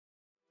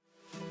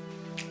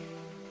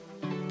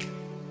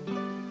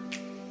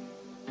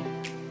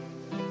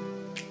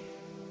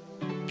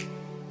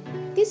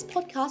This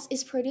podcast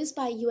is produced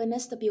by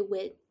UNSW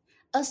WIT,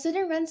 a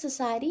student-run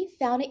society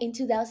founded in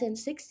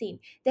 2016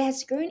 that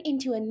has grown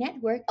into a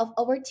network of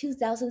over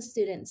 2,000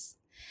 students.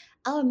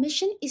 Our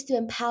mission is to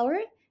empower,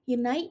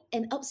 unite,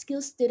 and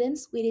upskill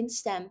students within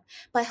STEM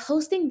by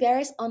hosting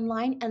various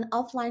online and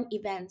offline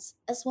events,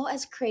 as well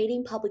as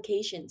creating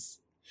publications.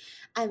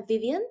 I'm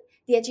Vivian,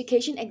 the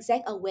education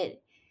exec at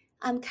WIT.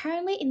 I'm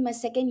currently in my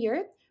second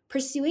year,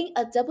 pursuing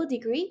a double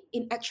degree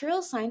in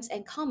actuarial science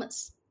and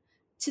commerce.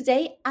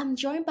 Today, I'm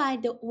joined by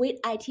the WIT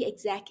IT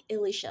exec,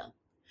 Alicia.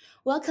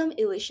 Welcome,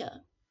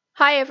 Alicia.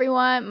 Hi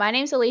everyone, my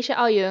name is Alicia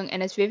Al-Yung,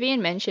 and as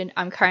Vivian mentioned,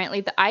 I'm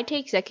currently the IT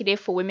executive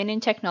for Women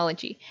in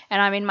Technology,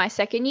 and I'm in my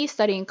second year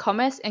studying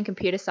commerce and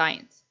computer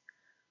science.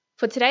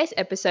 For today's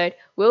episode,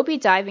 we'll be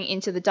diving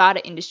into the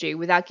data industry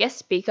with our guest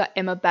speaker,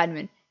 Emma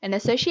Badman, an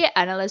Associate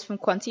Analyst from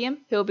Quantium,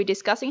 who will be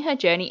discussing her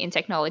journey in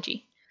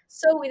technology.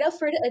 So, without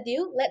further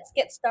ado, let's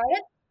get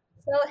started.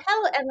 So,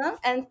 hello, Emma,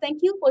 and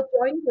thank you for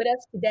joining with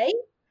us today.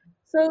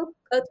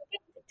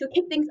 To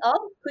kick things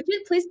off, could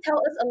you please tell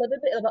us a little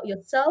bit about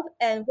yourself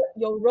and what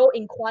your role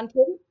in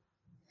Quantum?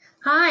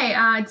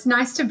 Hi, it's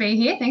nice to be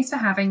here. Thanks for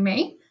having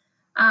me.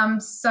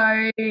 So,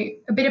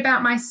 a bit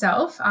about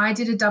myself. I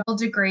did a double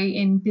degree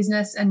in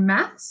business and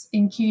maths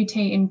in QUT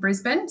in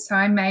Brisbane. So,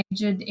 I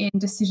majored in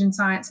decision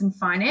science and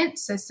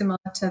finance, so similar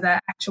to the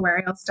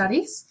actuarial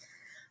studies.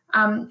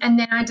 And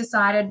then I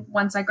decided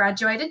once I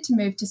graduated to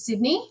move to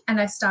Sydney,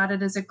 and I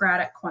started as a grad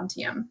at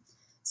Quantium.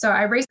 So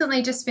I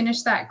recently just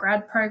finished that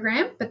grad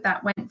program, but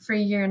that went for a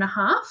year and a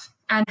half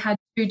and had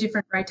two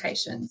different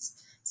rotations.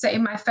 So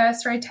in my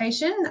first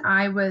rotation,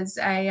 I was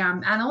a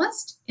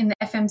analyst in the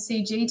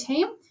FMCG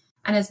team.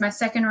 And as my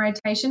second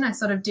rotation, I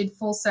sort of did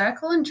full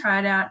circle and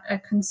tried out a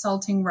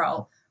consulting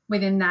role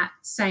within that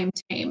same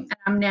team. And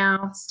I'm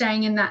now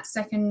staying in that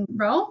second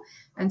role.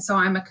 And so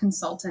I'm a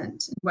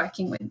consultant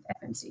working with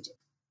FMCG.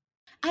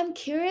 I'm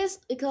curious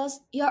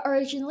because you're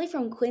originally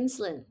from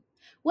Queensland.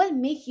 What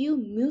made you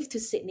move to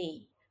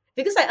Sydney?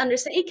 Because I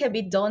understand it can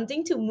be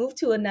daunting to move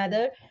to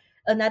another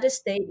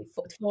state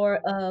for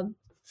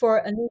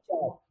a new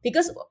job.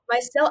 Because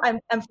myself, I'm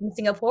from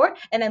Singapore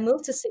and I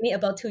moved to Sydney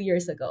about 2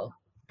 years ago.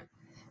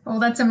 Well,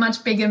 that's a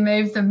much bigger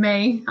move than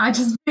me. I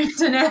just moved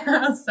to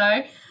now,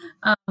 so.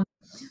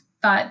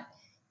 But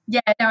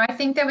yeah, no, I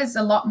think there was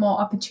a lot more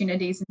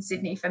opportunities in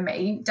Sydney for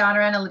me. Data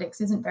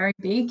analytics isn't very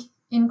big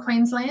in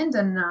Queensland,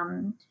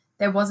 and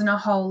there wasn't a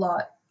whole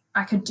lot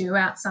I could do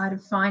outside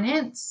of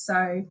finance.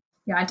 So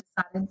yeah, I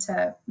decided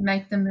to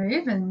make the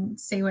move and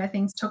see where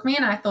things took me,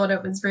 and I thought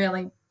it was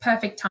really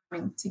perfect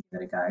timing to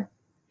give it a go.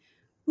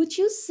 Would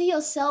you see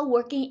yourself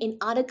working in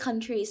other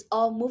countries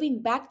or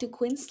moving back to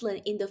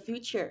Queensland in the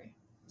future?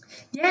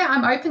 Yeah,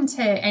 I'm open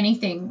to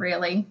anything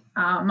really.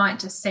 I might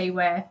just see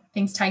where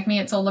things take me.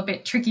 It's all a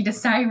bit tricky to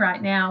say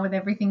right now with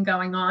everything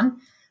going on,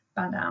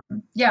 but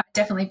yeah, I'd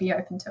definitely be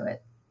open to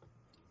it.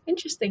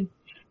 Interesting.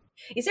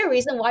 Is there a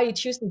reason why you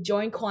choose to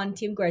join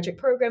Quantium graduate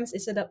programs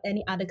instead of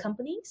any other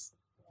companies?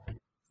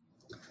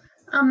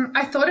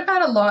 I thought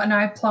about a lot and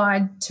I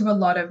applied to a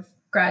lot of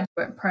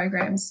graduate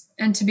programs.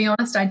 And to be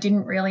honest, I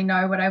didn't really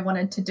know what I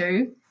wanted to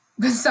do.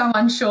 I was so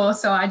unsure.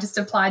 So I just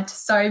applied to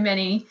so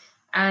many.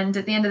 And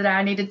at the end of the day,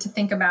 I needed to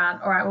think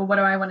about, all right, well, what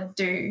do I want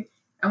to do?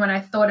 And when I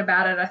thought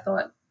about it, I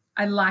thought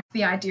I liked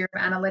the idea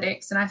of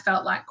analytics. And I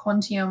felt like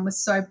Quantium was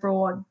so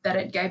broad that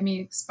it gave me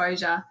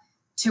exposure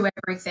to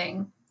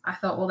everything. I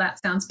thought, well, that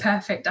sounds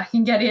perfect. I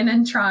can get in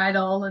and try it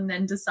all and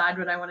then decide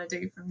what I want to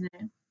do from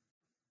there.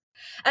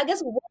 I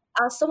guess what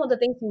are some of the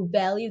things you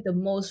value the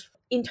most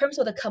in terms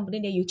of the company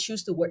that you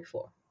choose to work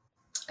for?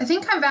 I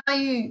think I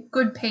value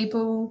good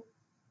people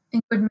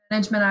and good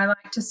management. I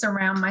like to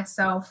surround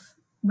myself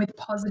with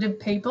positive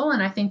people,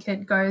 and I think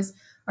it goes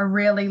a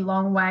really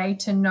long way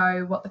to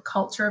know what the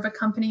culture of a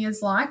company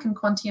is like, and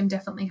Quantium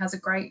definitely has a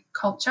great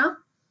culture.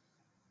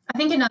 I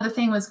think another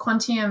thing was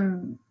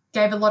Quantium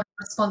gave a lot of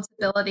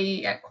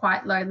responsibility at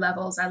quite low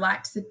levels. I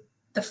liked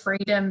the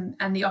freedom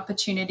and the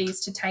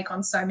opportunities to take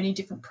on so many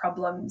different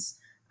problems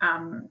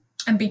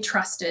and be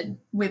trusted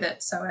with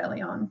it so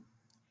early on.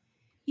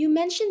 You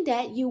mentioned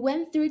that you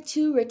went through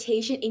 2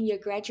 rotations in your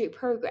graduate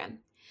program.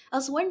 I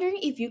was wondering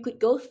if you could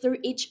go through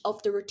each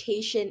of the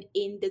rotation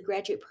in the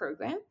graduate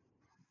program.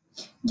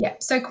 Yeah,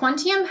 so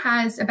Quantium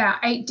has about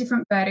 8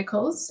 different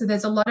verticals. So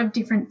there's a lot of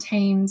different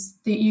teams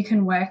that you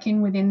can work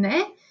in within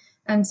there.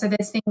 And so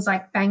there's things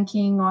like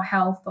banking or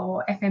health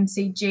or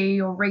FMCG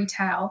or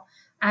retail.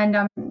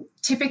 And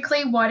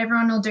typically what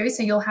everyone will do,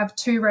 so you'll have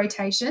 2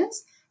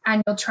 rotations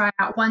and you'll try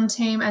out one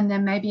team and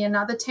then maybe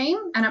another team.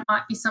 And it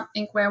might be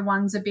something where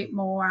one's a bit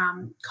more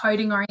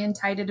coding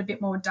orientated, a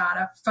bit more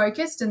data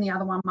focused, and the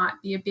other one might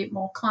be a bit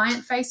more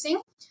client facing.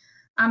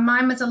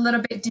 Mine was a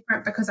little bit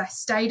different because I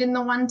stayed in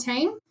the one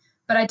team,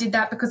 but I did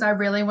that because I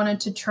really wanted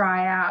to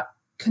try out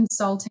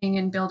consulting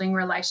and building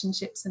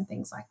relationships and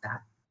things like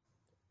that.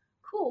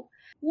 Cool.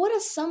 What are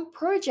some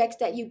projects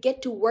that you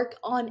get to work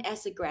on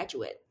as a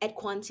graduate at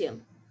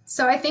Quantium?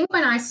 So I think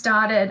when I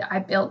started, I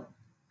built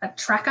a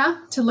tracker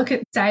to look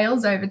at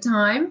sales over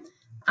time.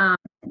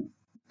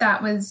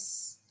 That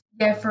was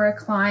yeah, for a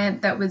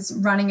client that was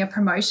running a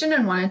promotion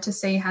and wanted to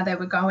see how they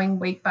were going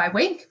week by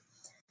week.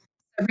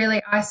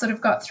 Really, I sort of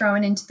got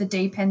thrown into the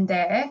deep end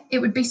there. It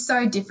would be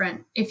so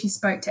different if you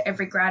spoke to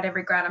every grad.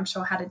 Every grad, I'm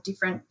sure, had a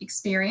different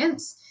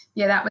experience.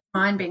 Yeah, that was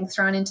mine, being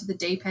thrown into the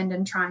deep end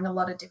and trying a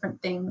lot of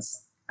different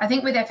things. I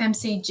think with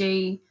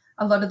FMCG,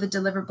 a lot of the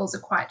deliverables are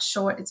quite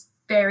short. It's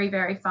very,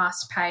 very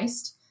fast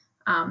paced.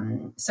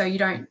 So you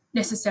don't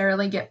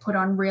necessarily get put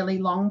on really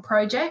long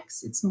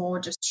projects. It's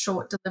more just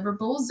short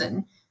deliverables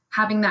and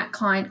having that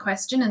client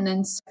question and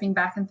then stepping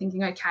back and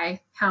thinking,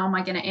 okay, how am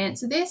I going to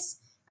answer this?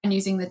 And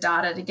using the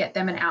data to get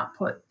them an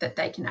output that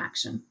they can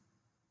action.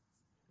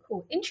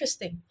 Cool,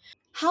 interesting.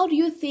 How do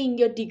you think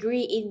your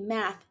degree in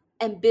math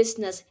and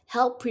business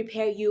helped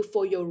prepare you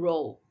for your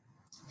role?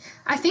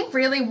 I think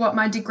really what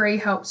my degree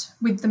helped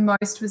with the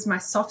most was my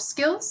soft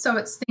skills. So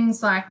it's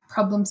things like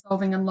problem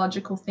solving and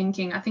logical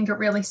thinking. I think it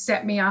really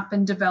set me up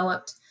and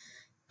developed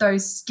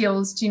those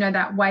skills,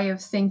 that way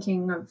of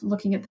thinking, of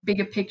looking at the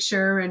bigger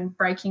picture and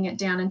breaking it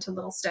down into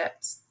little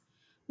steps.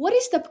 What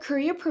is the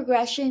career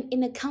progression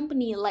in a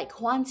company like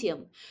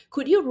Quantium?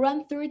 Could you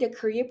run through the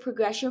career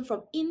progression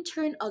from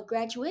intern or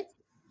graduate?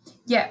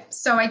 Yeah,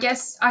 so I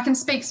guess I can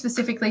speak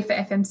specifically for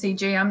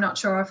FMCG. I'm not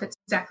sure if it's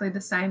exactly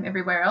the same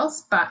everywhere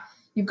else, but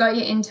you've got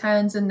your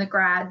interns and the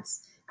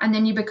grads, and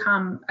then you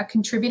become a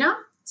contributor.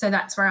 So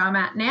that's where I'm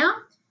at now.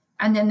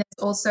 And then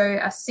there's also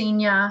a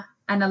senior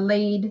and a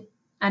lead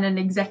and an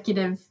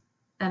executive,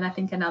 and I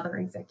think another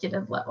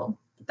executive level.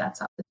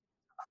 That's up.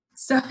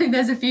 So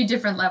there's a few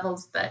different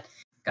levels that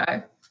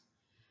go.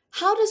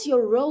 How does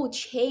your role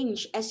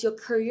change as your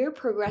career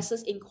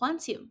progresses in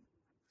Quantium?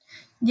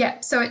 Yeah,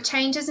 so it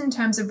changes in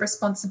terms of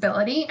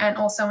responsibility and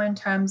also in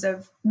terms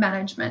of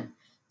management.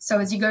 So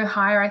as you go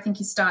higher, I think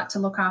you start to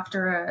look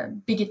after a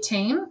bigger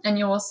team, and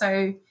you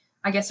also,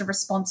 I guess, are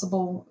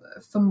responsible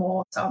for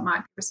more. So it might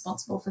be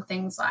responsible for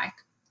things like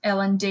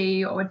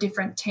L&D or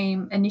different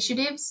team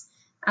initiatives,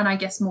 and I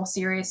guess more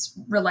serious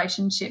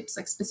relationships,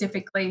 like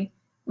specifically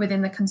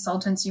within the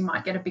consultants, you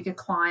might get a bigger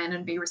client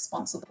and be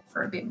responsible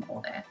for a bit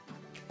more there.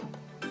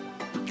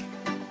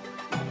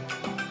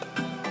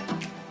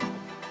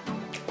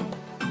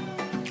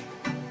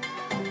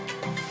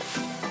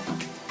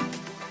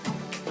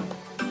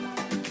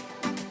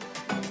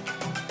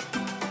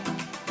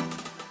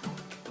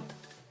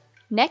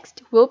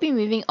 Next, we'll be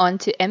moving on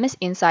to Emma's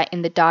insight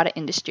in the data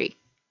industry.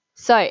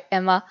 So,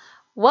 Emma,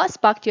 what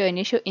sparked your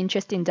initial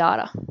interest in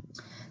data?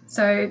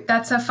 So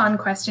that's a fun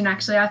question,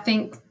 actually. I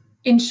think,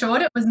 in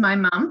short, it was my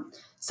mum.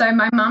 So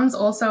my mum's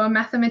also a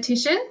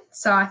mathematician.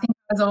 So I think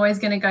I was always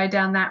going to go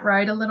down that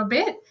road a little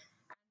bit.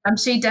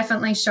 She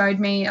definitely showed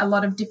me a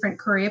lot of different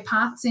career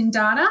paths in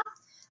data.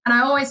 And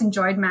I always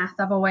enjoyed math.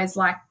 I've always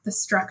liked the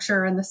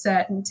structure and the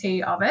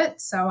certainty of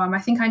it. So I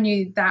think I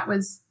knew that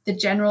was the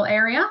general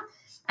area.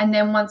 And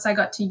then once I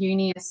got to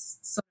uni, I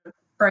sort of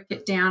broke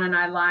it down and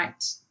I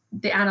liked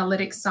the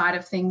analytics side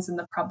of things and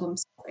the problem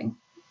solving.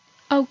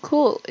 Oh,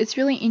 cool. It's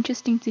really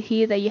interesting to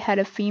hear that you had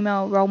a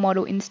female role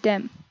model in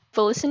STEM.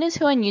 For listeners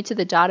who are new to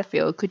the data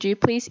field, could you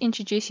please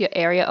introduce your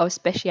area of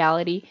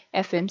speciality,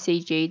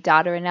 FMCG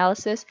data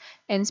analysis,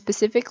 and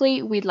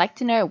specifically, we'd like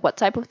to know what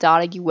type of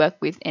data you work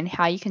with and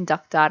how you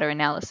conduct data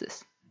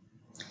analysis.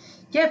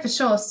 Yeah, for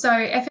sure. So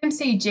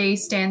FMCG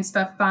stands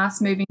for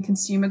fast moving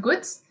consumer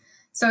goods.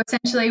 So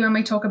essentially, when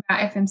we talk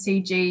about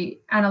FMCG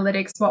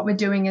analytics, what we're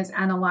doing is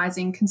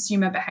analysing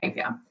consumer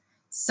behaviour.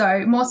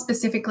 So more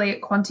specifically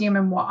at Quantium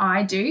and what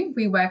I do,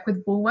 we work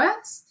with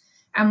Woolworths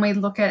and we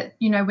look at,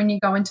 when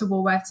you go into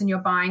Woolworths and you're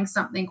buying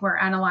something, we're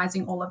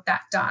analysing all of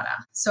that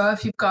data. So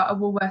if you've got a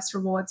Woolworths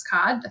rewards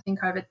card, I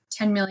think over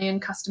 10 million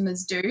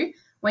customers do,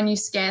 when you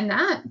scan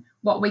that,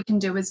 what we can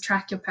do is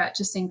track your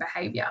purchasing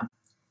behaviour.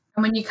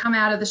 And when you come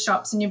out of the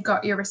shops and you've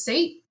got your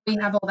receipt, we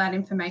have all that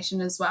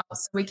information as well.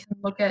 So we can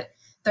look at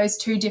those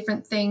two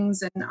different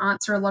things and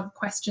answer a lot of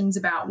questions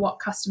about what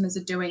customers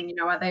are doing.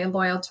 Are they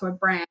loyal to a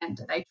brand?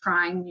 Are they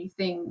trying new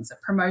things? Are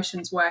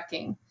promotions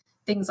working?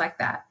 Things like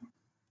that.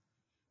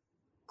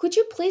 Could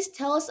you please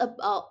tell us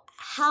about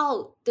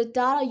how the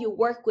data you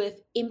work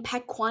with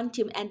impact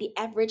Quantium and the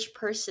average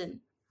person?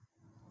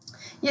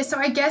 Yeah, so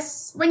I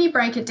guess when you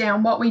break it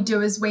down, what we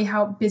do is we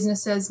help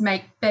businesses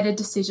make better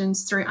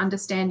decisions through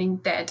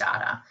understanding their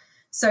data.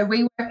 So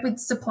we work with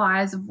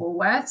suppliers of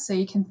Woolworths. So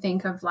you can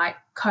think of like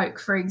Coke,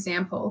 for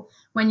example.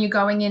 When you're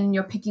going in and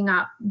you're picking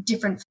up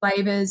different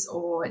flavours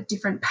or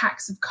different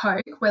packs of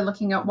Coke, we're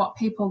looking at what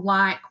people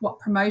like, what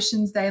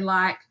promotions they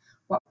like,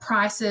 what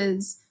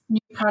prices,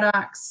 new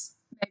products.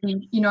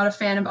 Maybe you're not a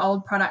fan of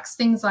old products,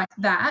 things like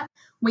that.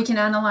 We can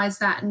analyse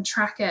that and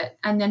track it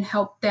and then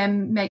help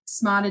them make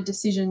smarter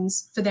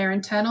decisions for their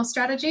internal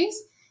strategies.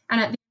 And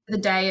at the end of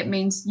the day, it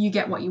means you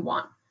get what you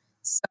want.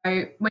 So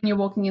when you're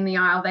walking in the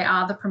aisle, they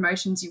are the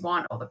promotions you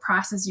want or the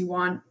prices you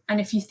want. And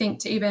if you think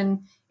to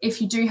even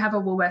if you do have a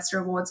Woolworths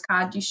rewards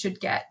card, you should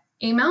get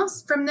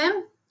emails from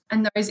them,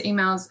 and those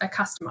emails are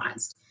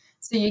customised.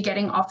 So you're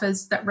getting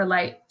offers that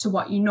relate to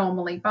what you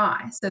normally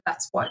buy. So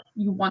that's what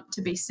you want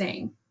to be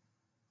seeing.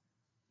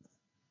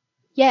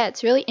 Yeah,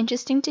 it's really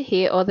interesting to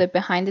hear all the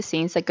behind the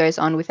scenes that goes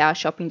on with our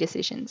shopping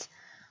decisions.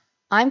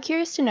 I'm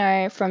curious to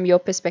know from your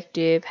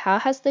perspective, how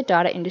has the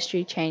data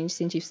industry changed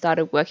since you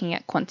started working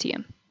at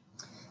Quantium?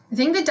 I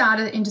think the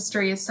data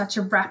industry is such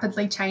a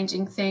rapidly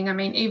changing thing. I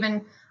mean,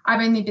 even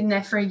I've only been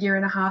there for a year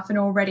and a half, and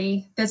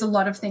already there's a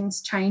lot of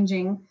things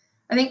changing.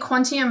 I think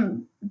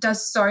Quantium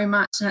does so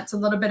much, and it's a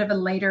little bit of a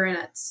leader in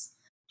its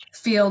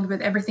field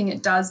with everything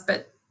it does.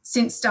 But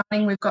since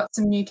starting, we've got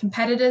some new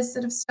competitors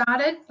that have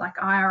started, like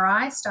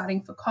IRI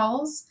starting for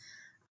Coles.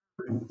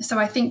 So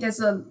I think there's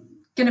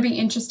going to be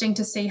interesting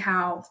to see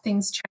how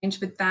things change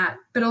with that,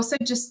 but also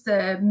just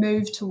the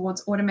move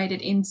towards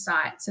automated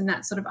insights and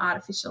that sort of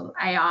artificial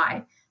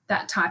AI,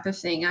 that type of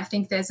thing. I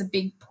think there's a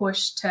big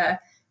push to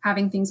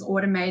having things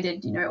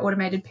automated,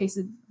 automated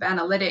pieces of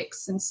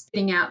analytics and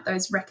spitting out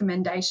those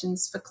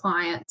recommendations for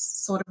clients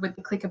sort of with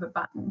the click of a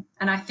button.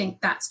 And I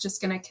think that's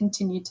just going to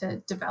continue to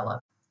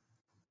develop.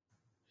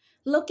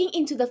 Looking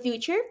into the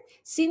future,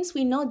 since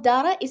we know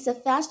data is a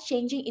fast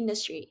changing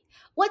industry,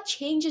 what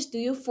changes do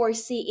you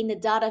foresee in the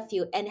data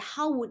field and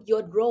how would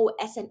your role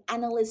as an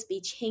analyst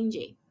be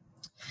changing?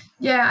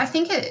 Yeah, I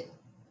think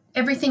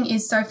everything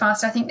is so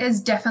fast. I think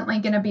there's definitely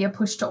going to be a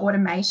push to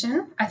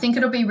automation. I think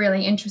it'll be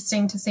really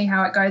interesting to see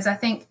how it goes. I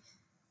think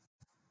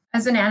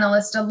as an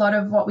analyst, a lot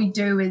of what we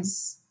do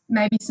is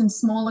maybe some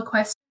smaller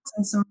questions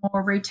and some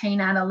more routine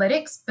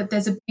analytics, but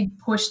there's a big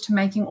push to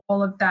making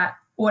all of that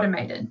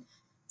automated.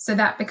 So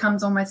that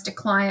becomes almost a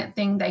client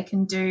thing they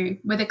can do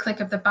with a click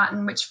of the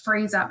button, which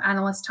frees up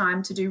analyst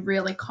time to do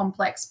really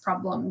complex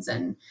problems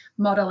and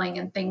modeling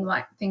and things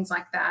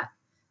like that.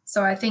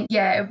 So I think,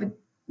 with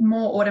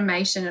more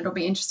automation, it'll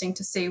be interesting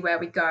to see where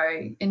we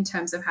go in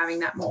terms of having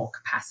that more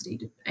capacity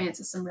to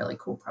answer some really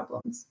cool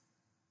problems.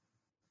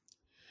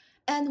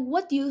 And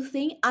what do you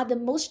think are the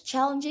most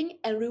challenging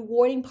and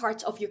rewarding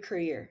parts of your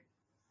career?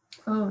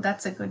 Oh,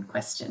 that's a good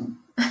question.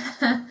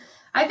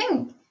 I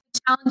think the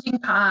challenging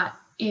part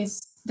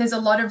is there's a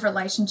lot of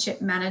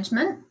relationship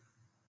management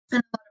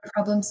and a lot of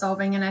problem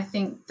solving. And I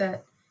think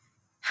that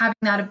having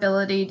that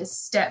ability to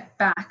step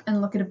back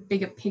and look at a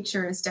bigger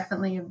picture is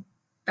definitely a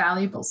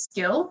valuable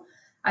skill.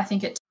 I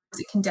think at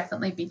times it can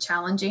definitely be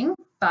challenging,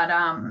 but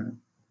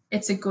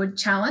it's a good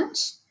challenge.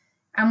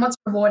 And what's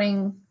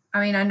rewarding,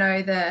 I mean, I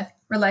know the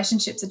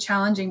relationships are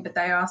challenging, but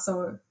they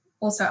also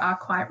are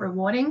quite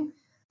rewarding.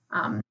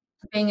 Um,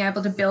 Being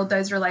able to build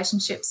those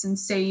relationships and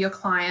see your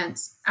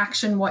clients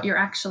action what you're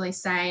actually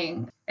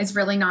saying is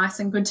really nice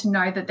and good to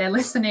know that they're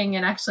listening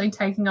and actually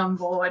taking on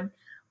board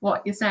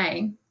what you're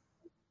saying.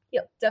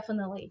 Yep,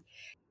 definitely.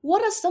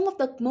 What are some of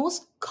the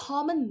most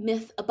common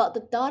myths about the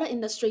data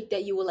industry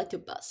that you would like to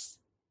bust?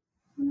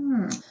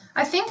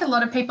 I think a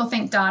lot of people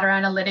think data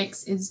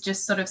analytics is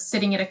just sort of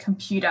sitting at a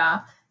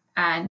computer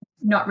and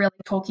not really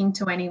talking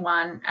to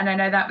anyone. And I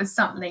know that was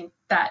something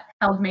that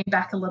held me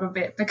back a little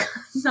bit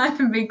because I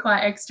can be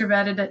quite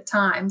extroverted at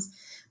times.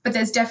 But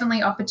there's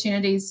definitely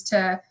opportunities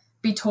to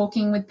be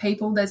talking with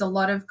people. There's a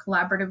lot of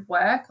collaborative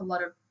work, a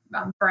lot of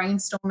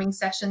brainstorming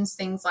sessions,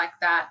 things like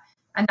that.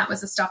 And that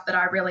was the stuff that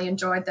I really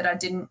enjoyed that I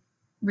didn't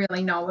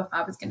really know if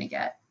I was going to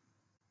get.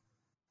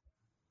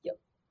 Yep.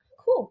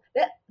 Cool.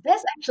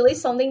 That's actually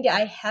something that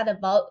I had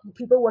about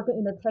people working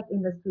in the tech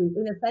industry,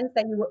 in the sense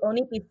that you will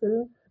only be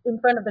sitting in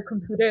front of the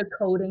computer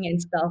coding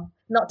and stuff,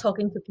 not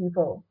talking to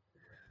people.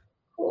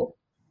 Cool.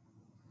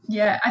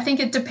 Yeah, I think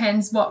it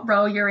depends what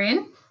role you're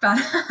in, but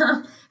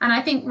and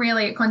I think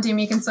really at Quantium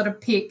you can sort of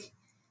pick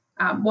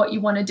what you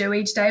want to do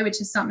each day,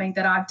 which is something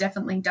that I've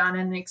definitely done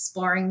in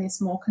exploring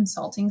this more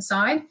consulting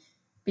side.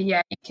 But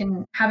yeah, you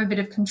can have a bit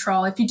of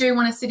control. If you do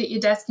want to sit at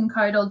your desk and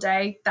code all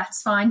day,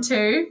 that's fine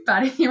too.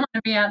 But if you want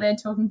to be out there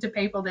talking to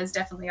people, there's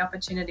definitely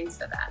opportunities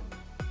for that.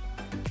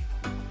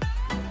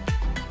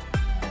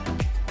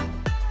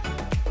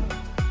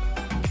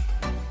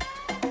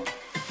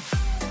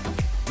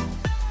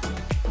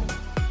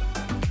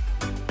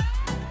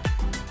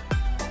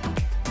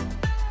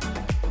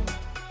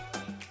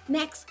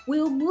 Next,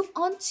 we'll move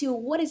on to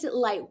what is it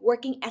like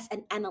working as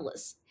an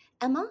analyst.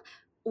 Emma,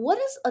 what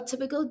does a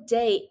typical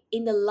day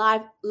in the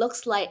life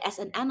looks like as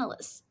an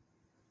analyst?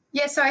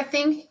 Yeah, so I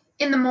think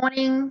in the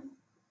morning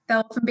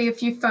there'll often be a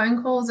few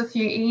phone calls, a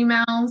few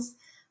emails,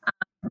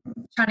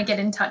 trying to get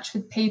in touch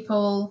with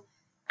people.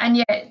 And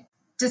yeah, it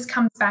just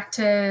comes back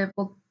to,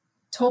 we'll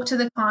talk to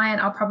the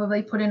client. I'll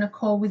probably put in a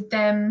call with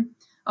them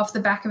off the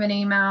back of an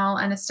email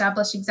and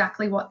establish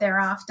exactly what they're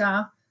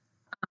after.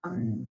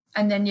 And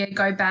then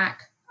go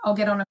back. I'll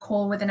get on a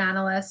call with an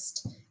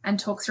analyst and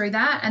talk through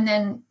that. And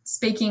then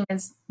speaking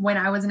as when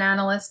I was an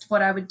analyst,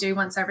 what I would do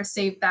once I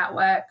received that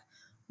work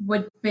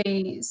would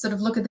be sort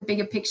of look at the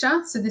bigger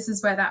picture. So this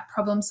is where that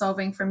problem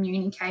solving from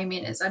uni came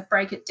in, is I'd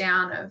break it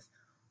down of,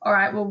 all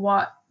right, well,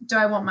 what do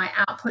I want my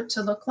output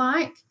to look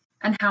like?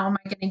 And how am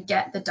I going to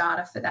get the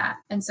data for that?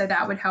 And so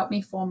that would help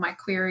me form my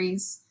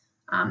queries,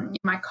 in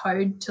my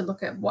code to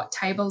look at what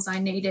tables I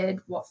needed,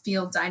 what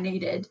fields I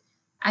needed,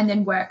 and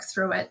then work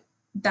through it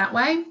that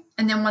way.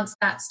 And then once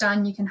that's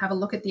done, you can have a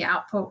look at the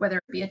output, whether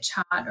it be a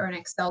chart or an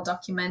Excel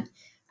document,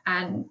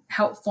 and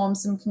help form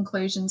some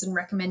conclusions and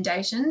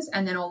recommendations.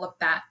 And then all of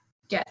that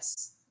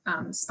gets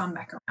spun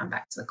back around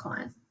back to the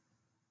client.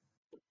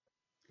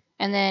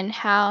 And then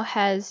how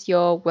has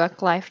your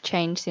work life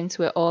changed since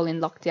we're all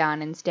in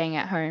lockdown and staying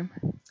at home?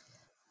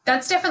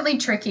 That's definitely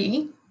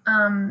tricky.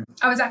 I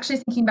was actually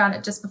thinking about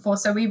it just before.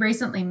 So we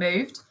recently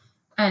moved,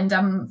 and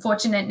I'm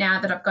fortunate now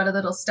that I've got a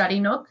little study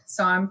nook.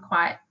 So I'm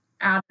quite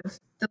out of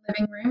the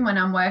living room when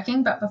I'm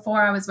working. But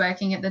before I was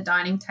working at the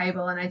dining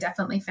table, and I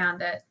definitely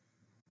found it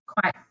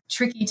quite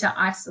tricky to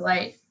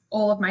isolate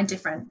all of my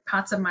different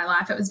parts of my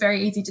life. It was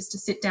very easy just to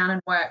sit down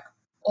and work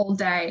all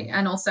day.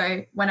 And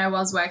also when I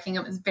was working,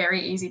 it was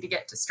very easy to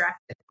get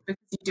distracted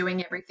because you're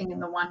doing everything in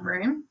the one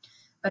room.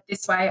 But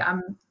this way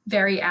I'm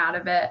very out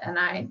of it, and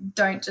I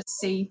don't just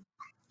see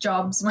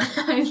jobs when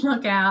I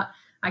look out.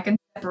 I can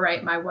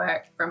separate my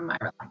work from my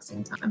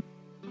relaxing time.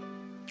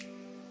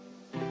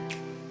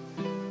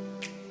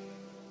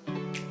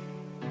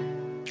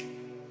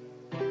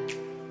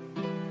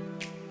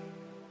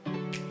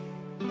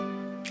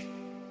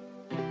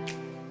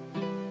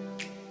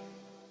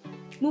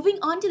 Moving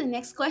on to the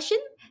next question.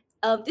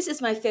 This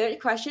is my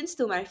favorite questions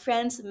to my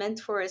friends,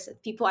 mentors,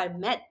 and people I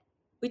met,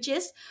 which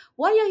is,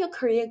 what are your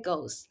career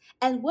goals?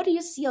 And what do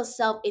you see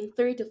yourself in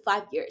 3 to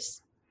 5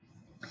 years?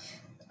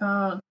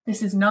 Oh,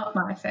 this is not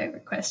my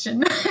favorite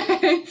question.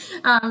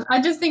 I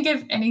just think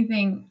if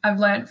anything I've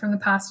learned from the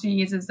past few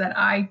years is that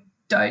I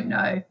don't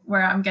know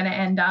where I'm going to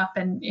end up.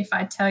 And if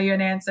I tell you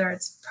an answer,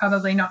 it's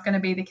probably not going to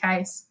be the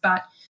case.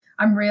 But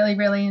I'm really,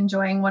 really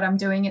enjoying what I'm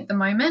doing at the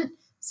moment.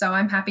 So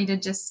I'm happy to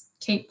just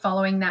keep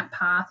following that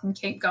path and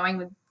keep going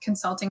with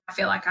consulting. I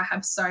feel like I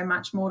have so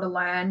much more to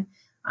learn.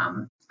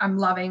 I'm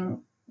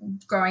loving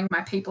growing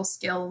my people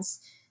skills,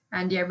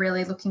 and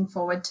really looking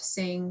forward to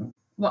seeing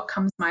what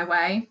comes my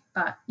way.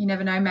 But you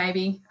never know,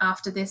 maybe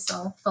after this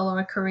I'll follow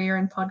a career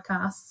in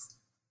podcasts.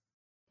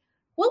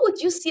 What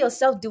would you see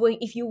yourself doing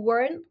if you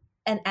weren't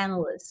an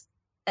analyst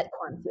at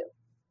Quantium?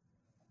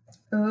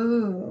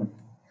 Ooh.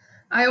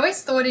 I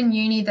always thought in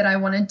uni that I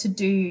wanted to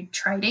do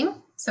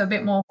trading, so a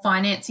bit more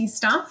financy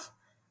stuff.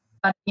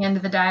 But at the end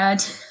of the day,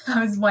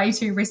 I was way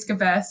too risk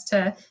averse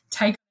to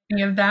take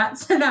any of that.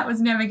 So that was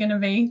never going to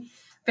be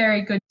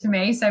very good to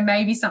me. So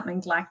maybe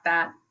something like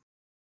that.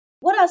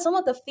 What are some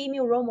of the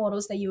female role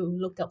models that you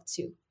look up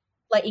to,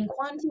 like in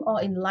Quantum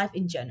or in life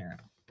in general?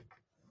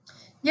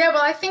 Yeah,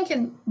 well, I think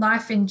in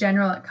life in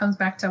general, it comes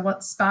back to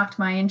what sparked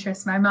my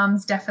interest. My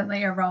mum's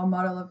definitely a role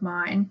model of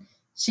mine.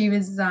 She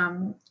was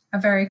a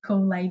very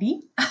cool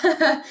lady.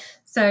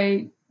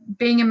 So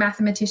being a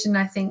mathematician,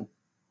 I think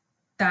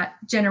that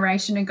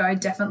generation ago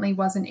definitely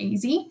wasn't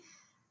easy.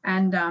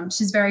 And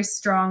she's very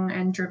strong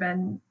and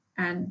driven,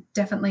 and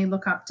definitely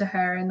look up to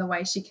her in the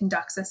way she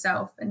conducts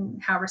herself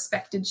and how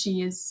respected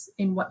she is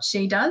in what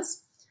she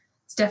does.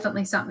 It's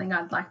definitely something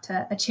I'd like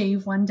to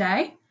achieve one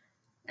day.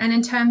 And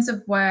in terms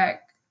of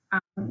work,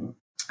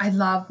 I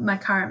love my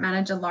current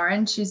manager,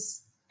 Lauren.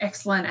 She's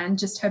excellent, and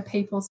just her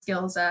people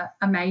skills are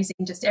amazing.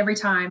 Just every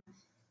time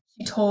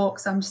she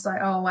talks, I'm just like,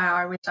 oh, wow,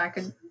 I wish I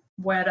could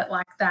word it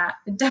like that.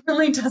 It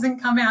definitely doesn't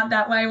come out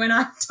that way when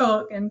I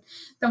talk, and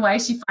the way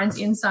she finds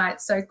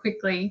insights so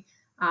quickly.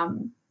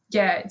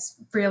 It's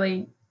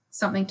really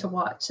something to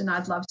watch, and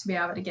I'd love to be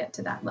able to get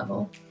to that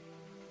level.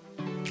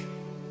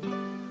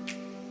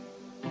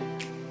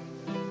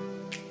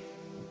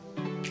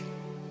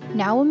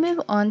 Now we'll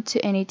move on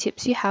to any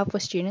tips you have for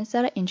students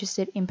that are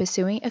interested in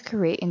pursuing a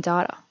career in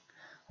data.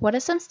 What are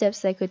some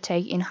steps they could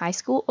take in high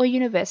school or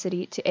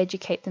university to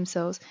educate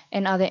themselves,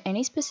 and are there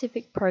any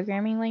specific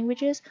programming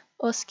languages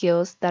or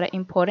skills that are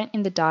important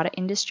in the data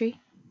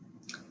industry?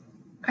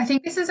 I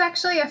think this is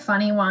actually a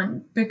funny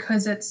one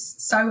because it's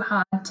so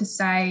hard to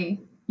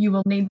say you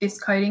will need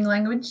this coding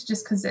language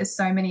just because there's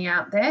so many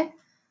out there.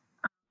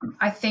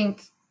 I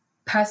think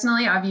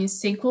personally I've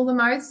used SQL the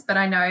most, but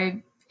I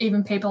know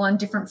even people on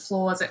different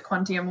floors at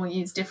Quantium will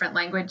use different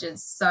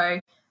languages.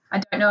 So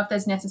I don't know if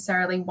there's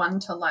necessarily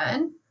one to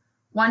learn.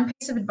 One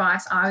piece of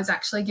advice I was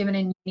actually given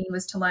in uni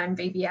was to learn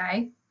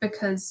VBA,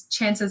 because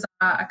chances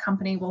are a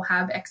company will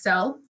have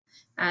Excel.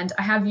 And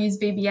I have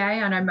used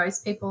VBA. I know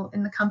most people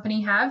in the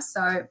company have,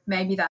 so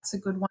maybe that's a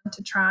good one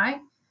to try.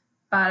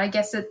 But I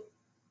guess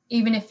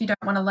even if you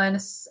don't want to learn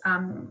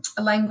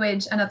a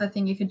language, another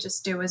thing you could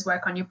just do is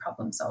work on your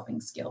problem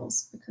solving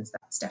skills, because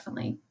that's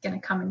definitely going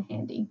to come in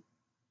handy.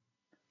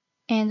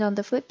 And on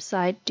the flip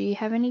side, do you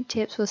have any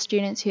tips for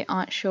students who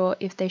aren't sure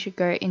if they should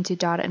go into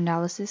data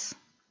analysis?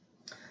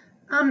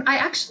 I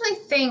actually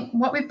think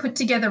what we put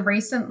together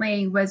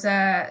recently was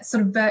a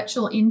sort of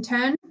virtual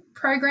intern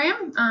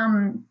program.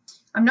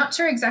 I'm not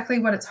sure exactly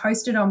what it's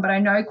hosted on, but I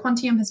know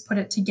Quantium has put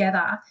it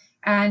together,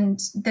 and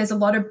there's a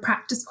lot of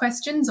practice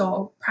questions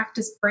or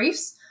practice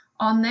briefs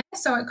on there.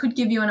 So it could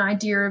give you an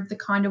idea of the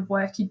kind of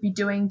work you'd be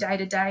doing day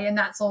to day, and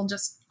that's all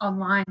just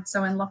online.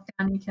 So in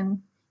lockdown, you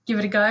can give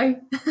it a go.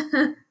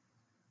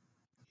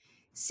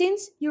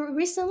 Since you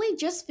recently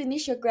just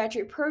finished your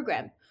graduate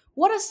program,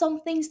 what are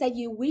some things that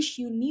you wish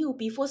you knew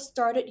before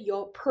started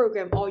your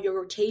program or your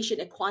rotation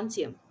at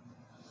Quantium?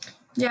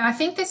 Yeah, I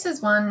think this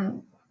is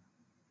one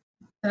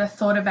that I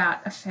thought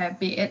about a fair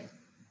bit.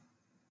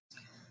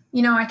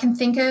 I can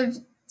think of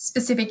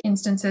specific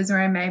instances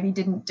where I maybe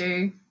didn't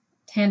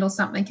handle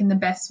something in the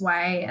best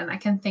way, and I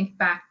can think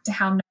back to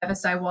how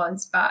nervous I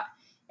was, but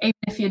even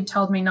if you'd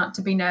told me not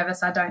to be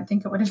nervous, I don't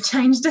think it would have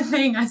changed a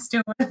thing. I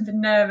still would have been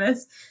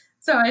nervous.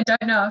 So I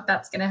don't know if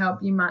that's going to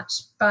help you much.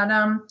 But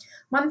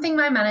one thing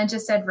my manager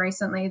said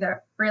recently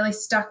that really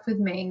stuck with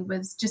me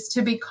was just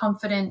to be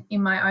confident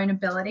in my own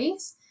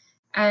abilities,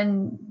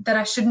 and that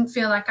I shouldn't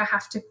feel like I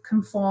have to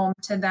conform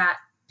to that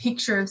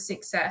picture of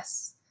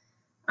success.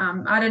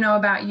 I don't know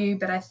about you,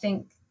 but I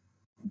think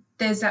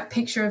there's that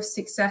picture of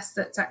success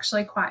that's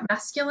actually quite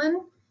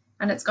masculine,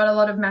 and it's got a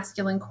lot of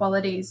masculine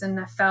qualities. And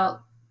I felt,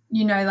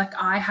 like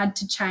I had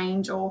to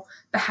change or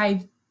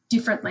behave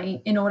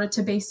differently in order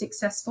to be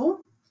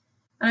successful.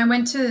 And I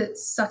went to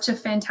such a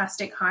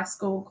fantastic high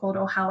school called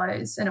All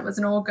Hallows, and it was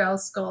an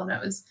all-girls school, and it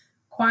was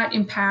quite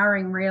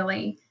empowering,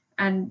 really.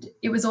 And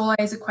it was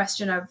always a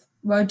question of,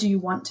 well, do you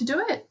want to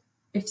do it?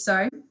 If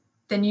so,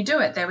 then you do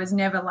it. There was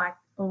never like,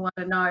 oh, I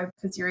don't know,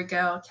 because you're a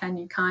girl, can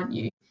you, can't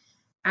you?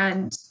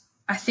 And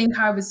I think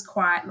I was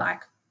quite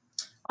like,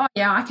 oh,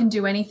 yeah, I can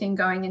do anything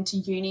going into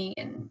uni.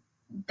 And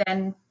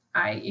then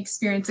I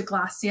experienced a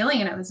glass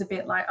ceiling, and it was a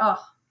bit like,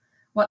 oh,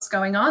 what's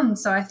going on?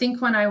 So I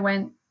think when I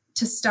went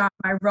to start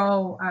my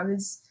role, I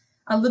was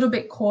a little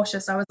bit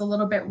cautious. I was a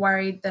little bit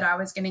worried that I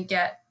was going to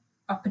get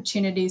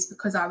opportunities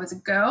because I was a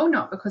girl,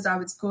 not because I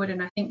was good.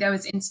 And I think there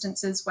was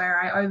instances where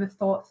I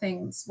overthought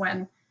things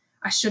when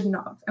I shouldn't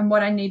have. And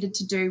what I needed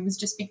to do was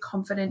just be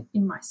confident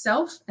in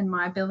myself and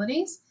my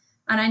abilities.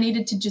 And I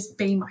needed to just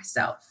be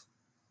myself.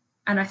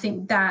 And I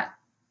think that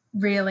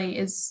really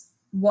is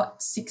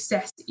what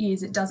success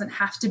is. It doesn't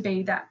have to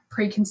be that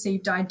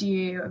preconceived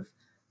idea of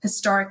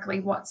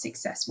historically what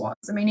success was.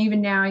 I mean,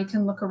 even now you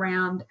can look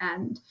around,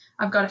 and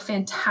I've got a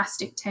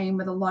fantastic team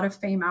with a lot of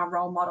female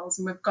role models,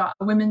 and we've got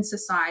a women's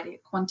society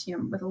at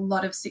Quantium with a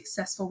lot of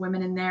successful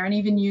women in there. And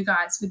even you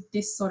guys with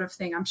this sort of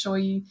thing, I'm sure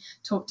you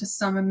talk to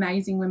some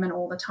amazing women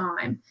all the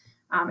time.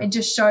 It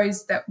just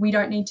shows that we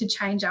don't need to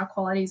change our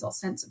qualities or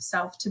sense of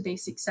self to be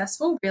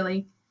successful.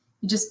 Really,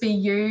 you just be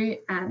you,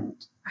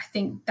 and I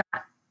think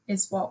that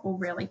is what will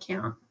really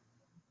count.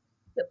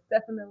 Yep,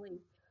 definitely.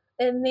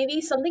 And maybe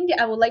something that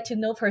I would like to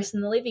know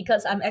personally,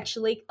 because I'm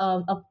actually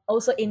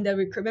also in the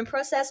recruitment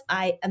process.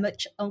 I'm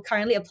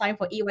currently applying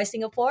for EY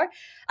Singapore.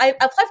 I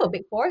applied for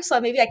Big Four,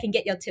 so maybe I can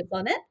get your tips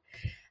on it.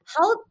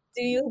 How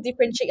do you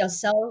differentiate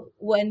yourself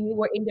when you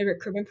were in the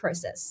recruitment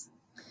process?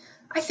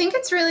 I think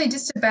it's really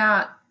just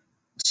about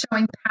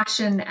showing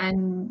passion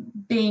and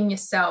being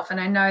yourself. And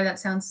I know that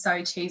sounds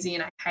so cheesy,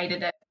 and I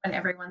hated it when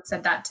everyone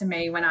said that to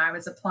me when I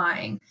was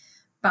applying.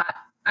 But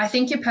I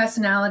think your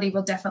personality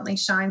will definitely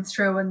shine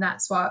through, and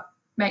that's what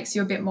makes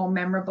you a bit more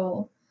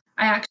memorable.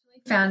 I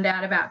actually found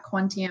out about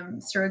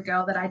Quantium through a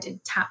girl that I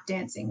did tap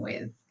dancing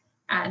with.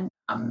 And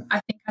I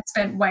think I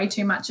spent way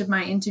too much of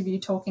my interview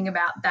talking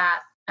about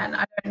that. And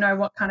I don't know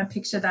what kind of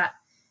picture that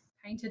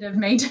painted of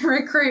me to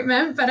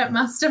recruitment, but it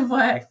must have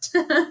worked.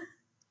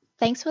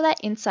 Thanks for that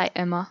insight,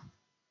 Emma.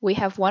 We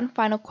have one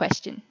final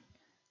question.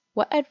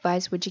 What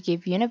advice would you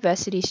give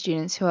university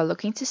students who are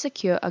looking to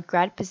secure a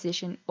grad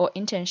position or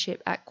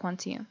internship at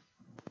Quantium?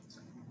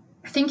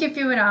 I think if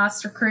you were to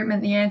ask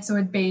recruitment, the answer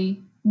would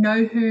be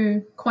know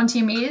who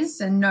Quantium is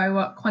and know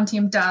what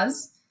Quantium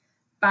does.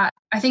 But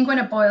I think when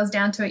it boils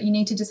down to it, you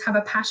need to just have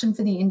a passion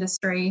for the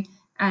industry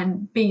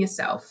and be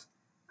yourself.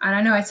 And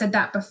I know I said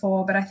that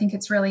before, but I think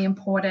it's really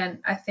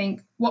important. I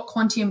think what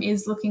Quantium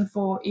is looking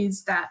for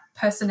is that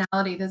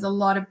personality. There's a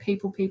lot of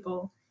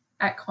people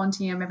at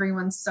Quantium.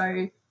 Everyone's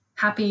so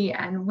happy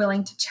and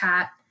willing to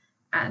chat.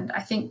 And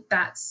I think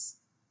that's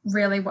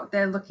really what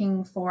they're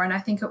looking for. And I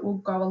think it will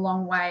go a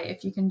long way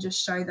if you can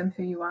just show them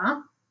who you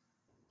are.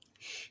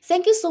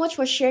 Thank you so much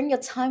for sharing your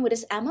time with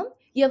us, Emma.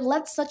 You have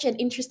led such an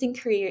interesting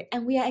career,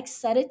 and we are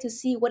excited to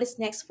see what is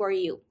next for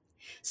you.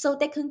 So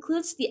that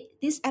concludes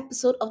this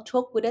episode of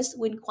Talk With Us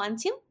with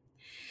Quantium.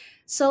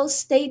 So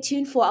stay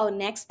tuned for our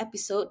next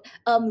episode.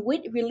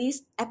 We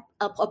release a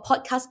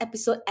podcast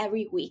episode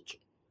every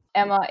week.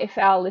 Emma, if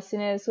our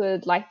listeners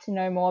would like to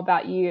know more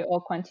about you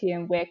or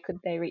Quantium, where could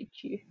they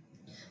reach you?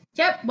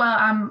 Yep, well,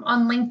 I'm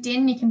on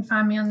LinkedIn. You can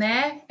find me on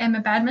there,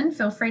 Emma Badman.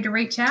 Feel free to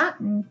reach out.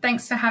 And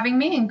thanks for having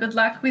me, and good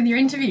luck with your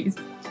interviews.